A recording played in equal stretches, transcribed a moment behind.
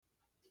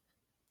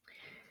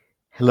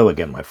Hello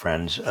again, my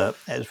friends.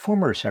 As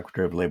former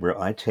Secretary of Labor,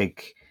 I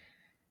take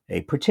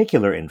a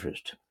particular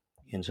interest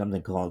in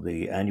something called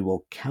the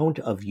annual Count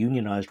of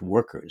Unionized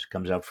Workers. It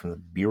comes out from the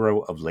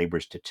Bureau of Labor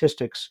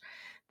Statistics.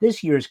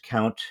 This year's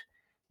count,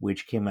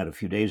 which came out a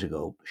few days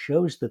ago,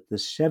 shows that the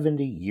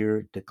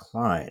 70-year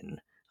decline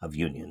of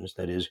unions,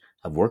 that is,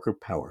 of worker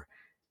power,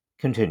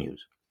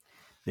 continues.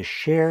 The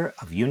share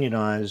of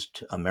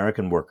unionized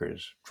American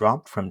workers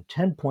dropped from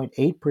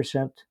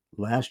 10.8%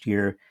 last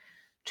year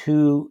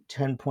to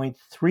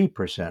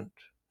 10.3%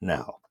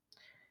 now.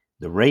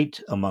 The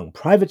rate among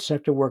private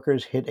sector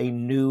workers hit a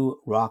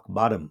new rock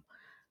bottom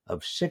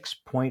of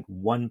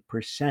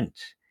 6.1%.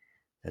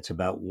 That's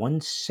about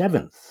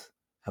 1/7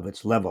 of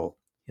its level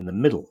in the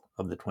middle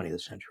of the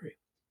 20th century.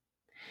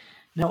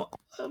 Now,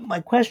 my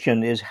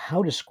question is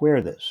how to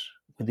square this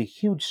with the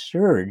huge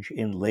surge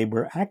in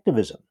labor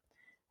activism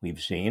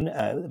we've seen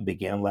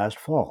began last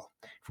fall.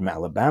 From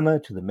Alabama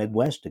to the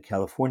Midwest to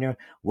California,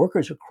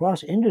 workers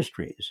across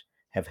industries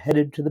have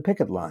headed to the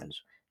picket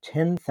lines.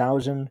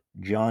 10,000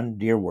 John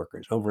Deere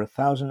workers, over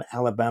 1,000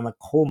 Alabama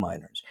coal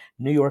miners,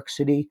 New York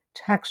City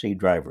taxi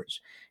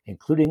drivers,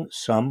 including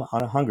some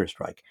on a hunger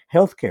strike,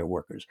 healthcare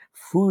workers,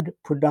 food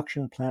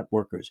production plant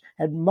workers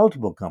at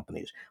multiple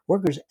companies,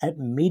 workers at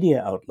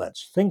media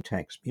outlets, think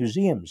tanks,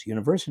 museums,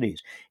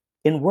 universities,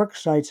 in work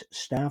sites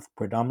staffed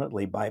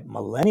predominantly by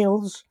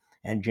millennials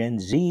and Gen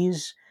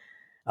Zs,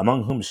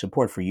 among whom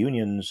support for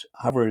unions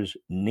hovers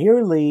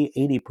nearly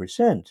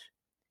 80%,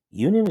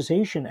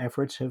 unionization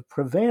efforts have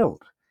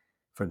prevailed.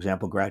 For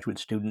example, graduate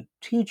student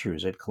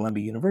teachers at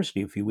Columbia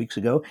University a few weeks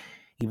ago,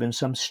 even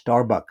some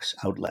Starbucks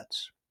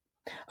outlets.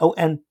 Oh,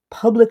 and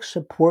public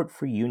support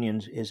for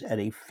unions is at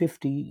a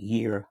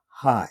 50-year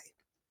high.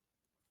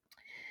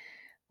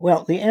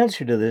 Well, the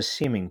answer to this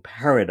seeming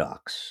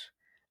paradox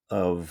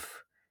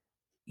of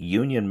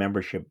union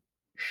membership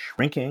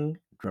shrinking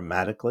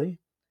dramatically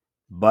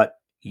but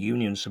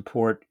union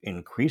support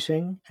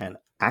increasing and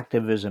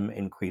activism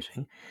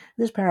increasing,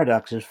 this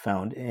paradox is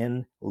found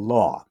in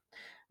law,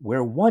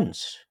 where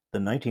once the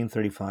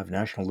 1935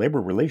 National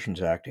Labor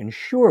Relations Act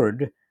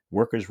ensured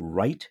workers'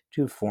 right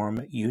to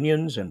form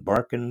unions and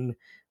bargain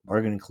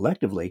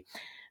collectively,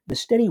 the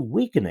steady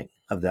weakening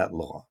of that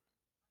law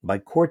by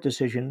court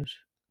decisions,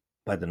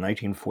 by the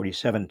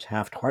 1947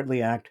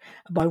 Taft-Hartley Act,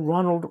 by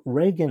Ronald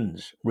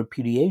Reagan's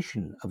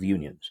repudiation of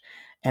unions,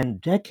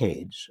 and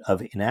decades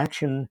of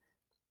inaction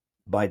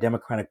by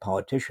Democratic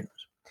politicians.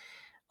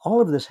 All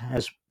of this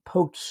has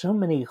poked so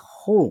many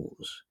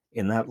holes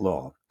in that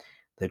law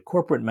that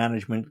corporate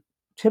management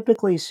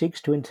typically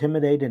seeks to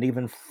intimidate and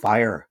even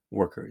fire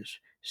workers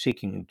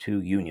seeking to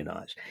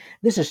unionize.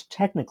 This is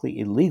technically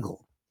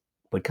illegal,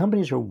 but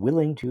companies are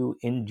willing to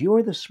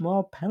endure the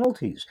small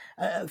penalties,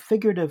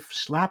 figurative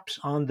slaps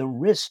on the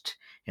wrist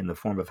in the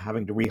form of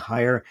having to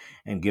rehire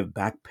and give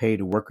back pay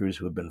to workers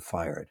who have been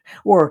fired,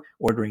 or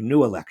ordering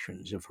new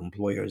elections if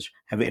employers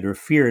have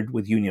interfered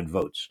with union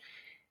votes.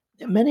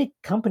 Many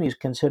companies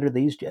consider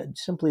these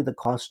simply the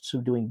costs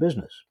of doing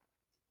business.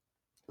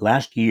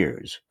 Last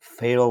year's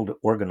failed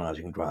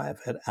organizing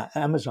drive at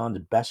Amazon's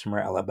Bessemer,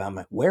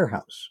 Alabama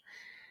warehouse,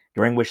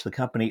 during which the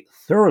company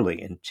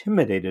thoroughly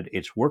intimidated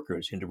its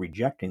workers into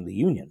rejecting the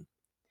union,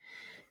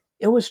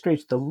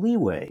 illustrates the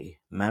leeway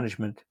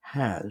management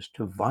has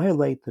to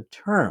violate the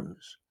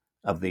terms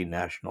of the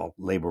National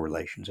Labor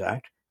Relations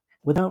Act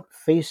without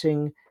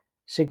facing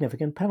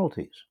significant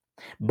penalties.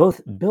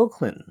 Both Bill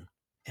Clinton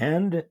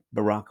and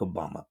Barack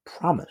Obama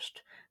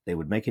promised they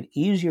would make it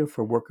easier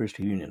for workers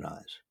to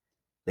unionize.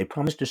 They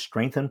promised to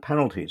strengthen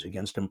penalties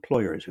against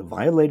employers who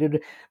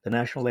violated the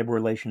National Labor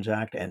Relations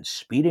Act and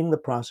speeding the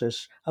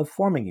process of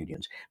forming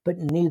unions, but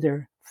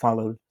neither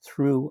followed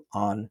through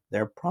on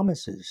their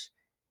promises,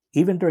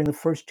 even during the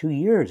first 2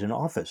 years in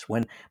office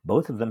when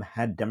both of them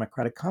had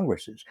Democratic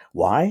Congresses.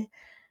 Why?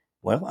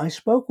 Well, I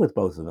spoke with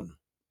both of them.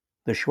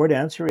 The short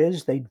answer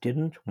is they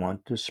didn't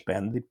want to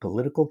spend the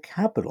political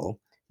capital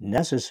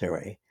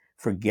necessary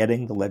for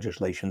getting the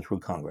legislation through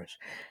Congress.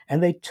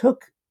 And they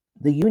took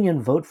the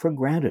union vote for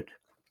granted.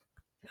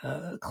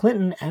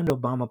 Clinton and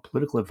Obama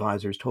political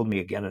advisors told me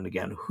again and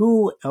again,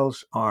 who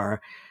else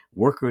are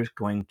workers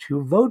going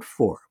to vote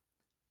for?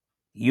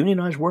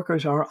 Unionized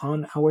workers are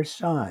on our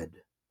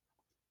side.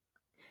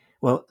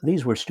 Well,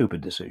 these were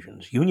stupid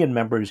decisions. Union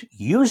members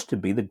used to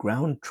be the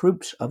ground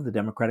troops of the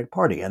Democratic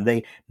Party, and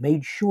they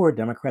made sure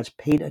Democrats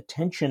paid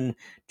attention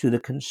to the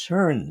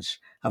concerns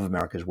of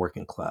America's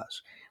working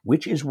class,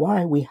 which is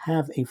why we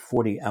have a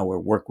 40-hour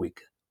work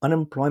week,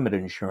 unemployment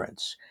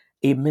insurance,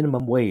 a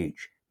minimum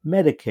wage,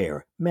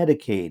 Medicare,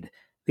 Medicaid,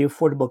 the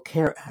Affordable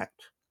Care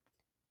Act.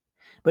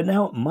 But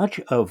now much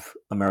of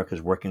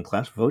America's working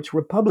class votes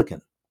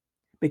Republican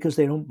because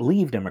they don't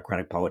believe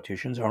Democratic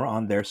politicians are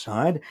on their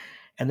side,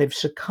 and they've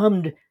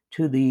succumbed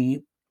to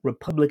the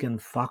Republican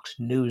Fox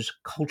News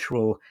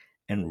cultural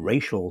and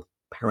racial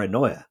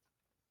paranoia.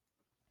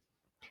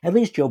 At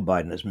least Joe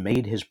Biden has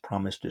made his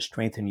promise to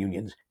strengthen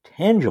unions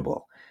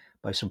tangible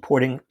by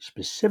supporting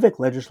specific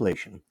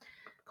legislation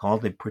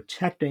called the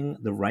Protecting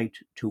the Right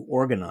to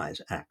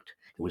Organize Act.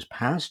 It was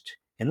passed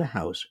in the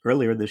House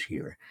earlier this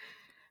year.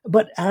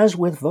 But as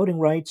with voting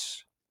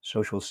rights,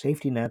 social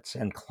safety nets,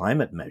 and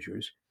climate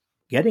measures,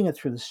 getting it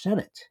through the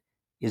Senate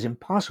is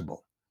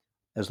impossible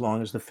as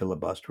long as the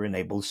filibuster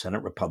enables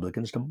Senate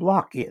Republicans to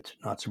block it.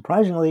 Not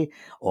surprisingly,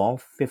 all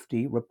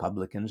 50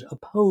 Republicans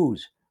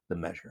oppose the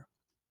measure.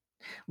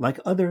 Like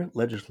other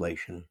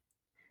legislation,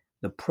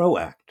 the PRO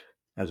Act,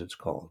 as it's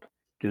called,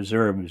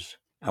 deserves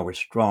our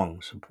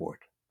strong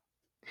support.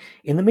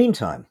 In the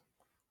meantime,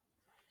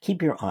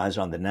 keep your eyes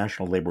on the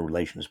National Labor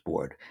Relations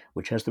Board,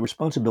 which has the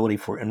responsibility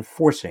for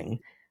enforcing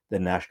the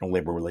National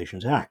Labor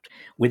Relations Act.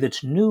 With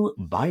its new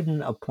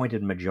Biden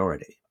appointed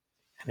majority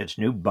and its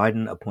new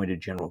Biden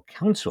appointed general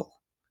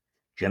counsel,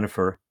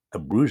 Jennifer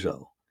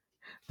Abruzzo,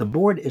 the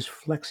board is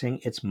flexing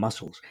its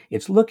muscles.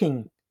 It's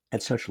looking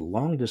at such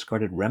long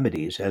discarded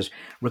remedies as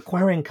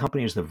requiring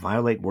companies that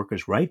violate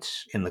workers'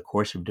 rights in the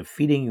course of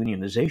defeating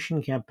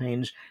unionization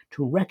campaigns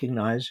to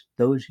recognize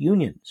those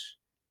unions.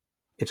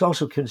 It's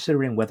also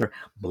considering whether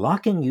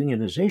blocking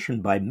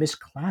unionization by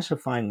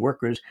misclassifying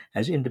workers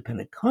as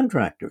independent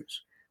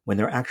contractors when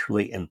they're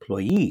actually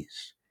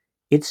employees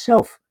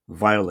itself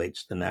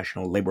violates the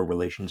National Labor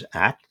Relations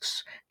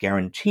Act's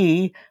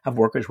guarantee of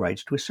workers'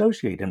 rights to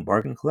associate and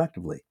bargain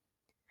collectively.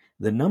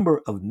 The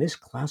number of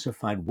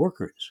misclassified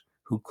workers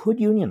who could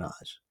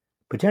unionize,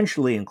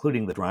 potentially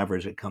including the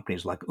drivers at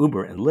companies like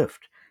Uber and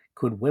Lyft,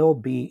 could well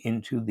be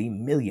into the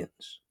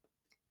millions.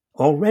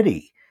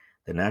 Already,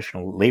 the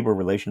National Labor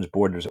Relations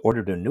Board has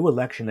ordered a new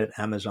election at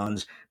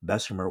Amazon's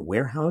Bessemer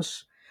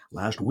warehouse.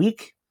 Last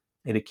week,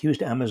 it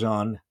accused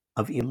Amazon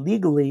of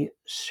illegally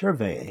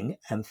surveying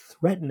and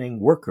threatening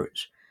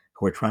workers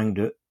who are trying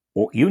to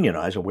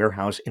unionize a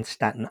warehouse in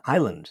Staten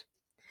Island.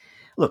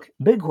 Look,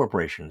 big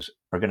corporations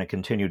are going to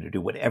continue to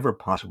do whatever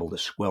possible to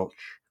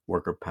squelch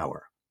worker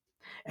power.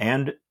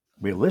 And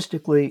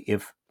realistically,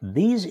 if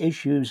these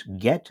issues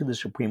get to the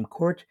Supreme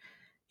Court,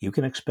 you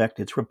can expect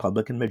its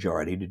Republican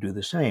majority to do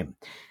the same.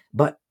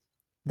 But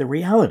the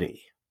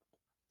reality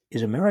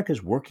is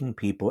America's working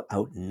people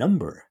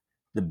outnumber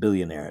the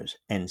billionaires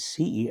and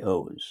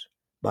CEOs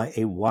by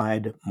a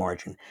wide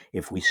margin.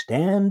 If we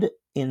stand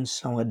in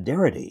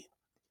solidarity,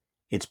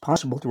 it's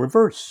possible to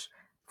reverse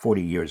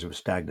 40 years of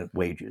stagnant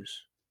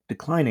wages,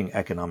 declining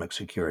economic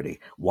security,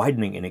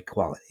 widening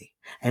inequality,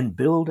 and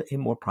build a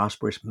more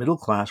prosperous middle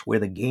class where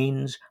the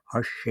gains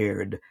are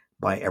shared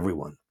by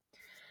everyone.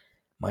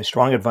 My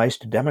strong advice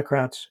to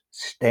Democrats: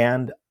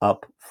 stand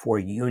up for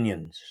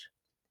unions.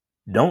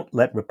 Don't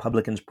let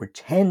Republicans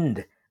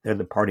pretend they're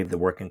the party of the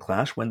working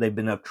class when they've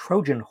been a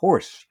Trojan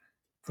horse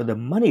for the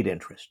moneyed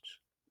interests